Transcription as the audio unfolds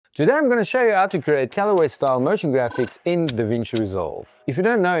Today I'm going to show you how to create Kallaway-style motion graphics in DaVinci Resolve. If you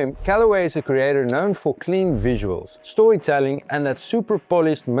don't know him, Kallaway is a creator known for clean visuals, storytelling and that super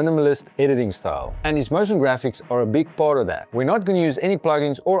polished minimalist editing style. And his motion graphics are a big part of that. We're not going to use any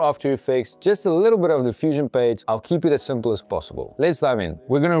plugins or After Effects, just a little bit of the Fusion page. I'll keep it as simple as possible. Let's dive in.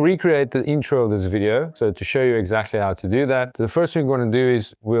 We're going to recreate the intro of this video. So to show you exactly how to do that, the first thing we're going to do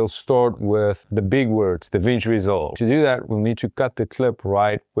is we'll start with the big words, DaVinci Resolve. To do that, we'll need to cut the clip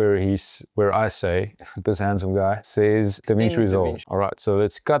right where I say, this handsome guy says DaVinci Resolve. All right, so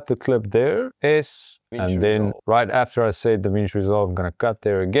let's cut the clip there, and then right after I say DaVinci Resolve, I'm gonna cut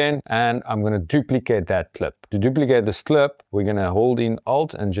there again, and I'm gonna duplicate that clip. To duplicate this clip, we're gonna hold in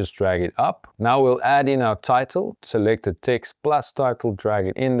Alt and just drag it up. Now we'll add in our title, select the text plus title, drag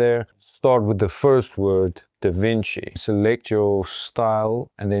it in there. Start with the first word, DaVinci. Select your style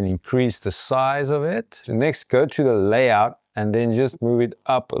and then increase the size of it. So next, go to the layout and then just move it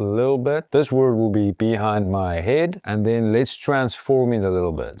up a little bit. This word will be behind my head, and then let's transform it a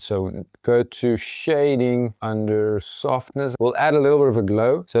little bit. So go to shading under softness. We'll add a little bit of a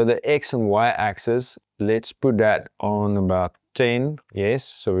glow. So the X and Y axis, let's put that on about 10. Yes,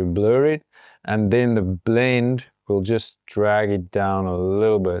 so we blur it. And then the blend, we'll just drag it down a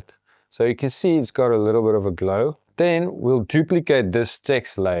little bit. So you can see it's got a little bit of a glow. Then we'll duplicate this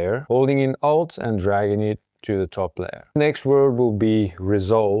text layer, holding in Alt and dragging it to the top layer. Next word will be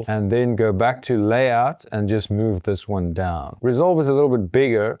Resolve, and then go back to layout and just move this one down. Resolve is a little bit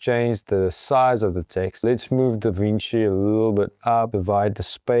bigger, change the size of the text. Let's move DaVinci a little bit up, divide the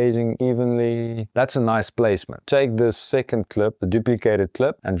spacing evenly. That's a nice placement. Take this second clip, the duplicated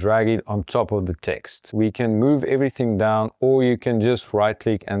clip, and drag it on top of the text. We can move everything down, or you can just right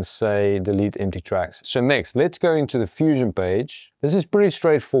click and say delete empty tracks. So next, let's go into the Fusion page. This is pretty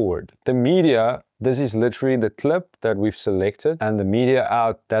straightforward. The media, this is literally the clip that we've selected, and the media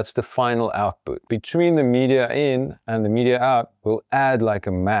out, that's the final output. Between the media in and the media out, we'll add like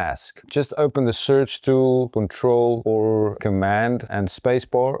a mask. Just open the search tool, Control or Command and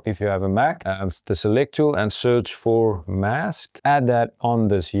Spacebar if you have a Mac, the select tool, and search for mask. Add that on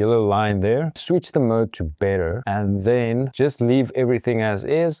this yellow line there. Switch the mode to better, and then just leave everything as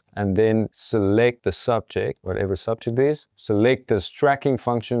is, and then select the subject, whatever subject it is. Select this tracking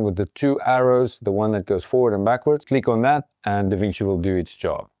function with the two arrows, the one that goes forward and backwards. Click on that and DaVinci will do its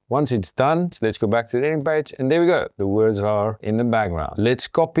job. Once it's done, so let's go back to the editing page, and there we go. The words are in the background. Let's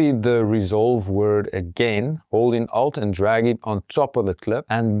copy the Resolve word again, hold in Alt and drag it on top of the clip,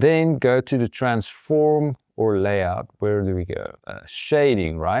 and then go to the Transform or Layout. Where do we go?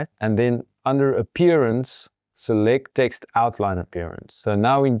 Shading, right? And then under Appearance, select Text Outline Appearance. So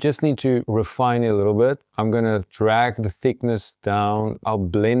now we just need to refine it a little bit. I'm gonna drag the thickness down. I'll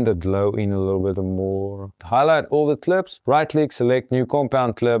blend the glow in a little bit more. Highlight all the clips, right click, select New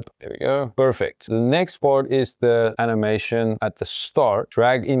Compound Clip. There we go, perfect. The next part is the animation at the start.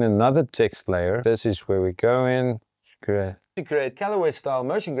 Drag in another text layer. This is where we go in. To create Kallaway-style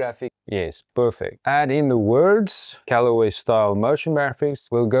motion graphics. Yes, perfect. Add in the words, Kallaway-style motion graphics.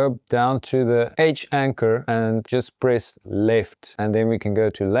 We'll go down to the H anchor and just press left. And then we can go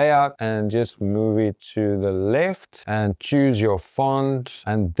to layout and just move it to the left and choose your font.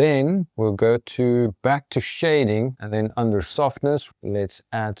 And then we'll go back to shading, and then under softness, let's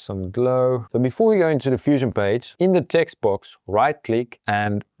add some glow. So before we go into the Fusion page, in the text box, right click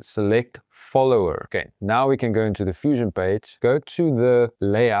and select follower. Okay, now we can go into the Fusion page, go to the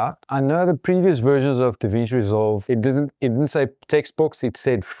layout. I know the previous versions of DaVinci Resolve, it didn't say text box, it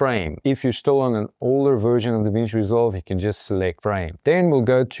said frame. If you're still on an older version of DaVinci Resolve, you can just select frame. Then we'll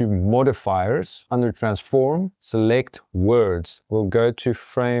go to modifiers, under transform, select words. We'll go to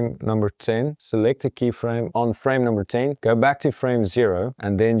frame number 10, select the keyframe on frame number 10, go back to frame 0,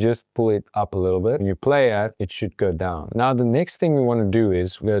 and then just pull it up a little bit. When you play it should go down. Now the next thing we want to do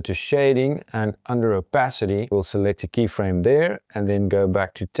is go to shading, and under opacity, we'll select a keyframe there, and then go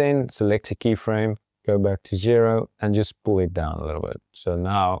back to 10, select a keyframe, go back to 0, and just pull it down a little bit. So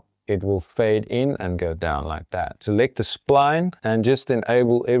now it will fade in and go down like that. Select the spline and just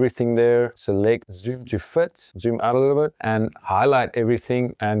enable everything there. Select zoom to fit, zoom out a little bit, and highlight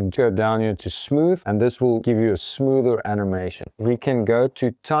everything and go down here to smooth, and this will give you a smoother animation. We can go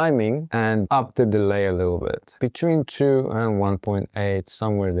to timing and up the delay a little bit. Between 2 and 1.8,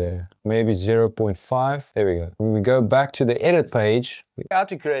 somewhere there. Maybe 0.5. There we go. When we go back to the edit page, how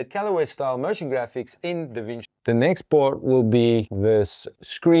to create Kallaway-style motion graphics in DaVinci. The next part will be this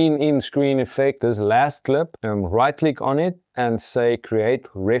screen in screen effect, this last clip. Right click on it, and say create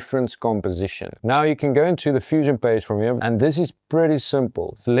reference composition. Now you can go into the Fusion page from here, and this is pretty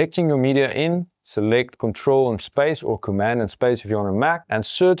simple. Selecting your media in, select Control and Space or Command and Space if you're on a Mac, and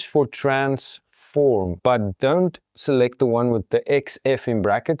search for transform, but don't select the one with the XF in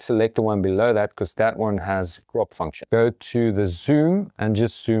brackets, select the one below that because that one has crop function. Go to the zoom and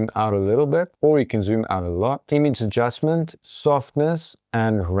just zoom out a little bit, or you can zoom out a lot. Image adjustment, softness,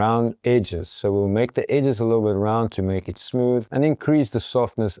 and round edges. So we'll make the edges a little bit round to make it smooth and increase the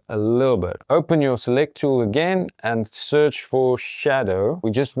softness a little bit. Open your select tool again and search for shadow.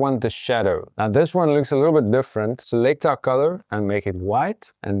 We just want the shadow. Now this one looks a little bit different. Select our color and make it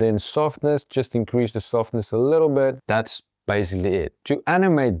white, and then softness, just increase the softness a little bit. That's basically it. To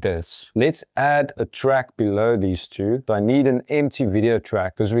animate this, let's add a track below these two. So I need an empty video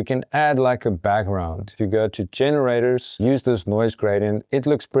track because we can add like a background. If you go to generators, use this noise gradient, it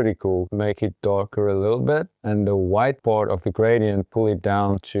looks pretty cool. Make it darker a little bit, and the white part of the gradient, pull it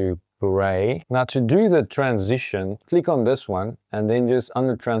down to gray. Now to do the transition, click on this one and then just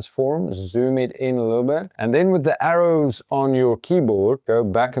under transform, zoom it in a little bit, and then with the arrows on your keyboard, go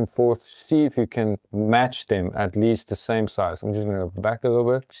back and forth, see if you can match them at least the same size. I'm just gonna go back a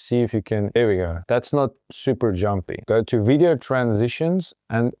little bit, see if you can, there we go. That's not super jumpy. Go to video transitions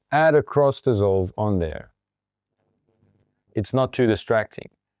and add a cross dissolve on there. It's not too distracting.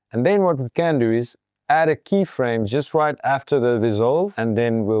 And then what we can do is add a keyframe just right after the dissolve, and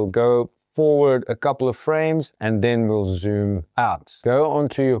then we'll go forward a couple of frames and then we'll zoom out. Go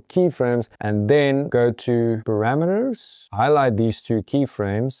onto your keyframes and then go to parameters, highlight these two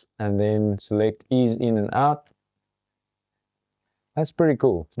keyframes and then select ease in and out. That's pretty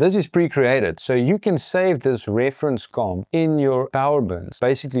cool. This is pre-created, so you can save this reference comp in your power bins.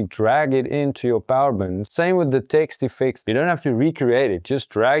 Basically drag it into your power bins. Same with the text effects. You don't have to recreate it, just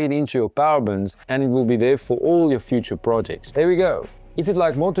drag it into your power bins and it will be there for all your future projects. There we go. If you'd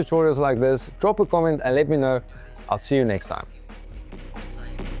like more tutorials like this, drop a comment and let me know. I'll see you next time.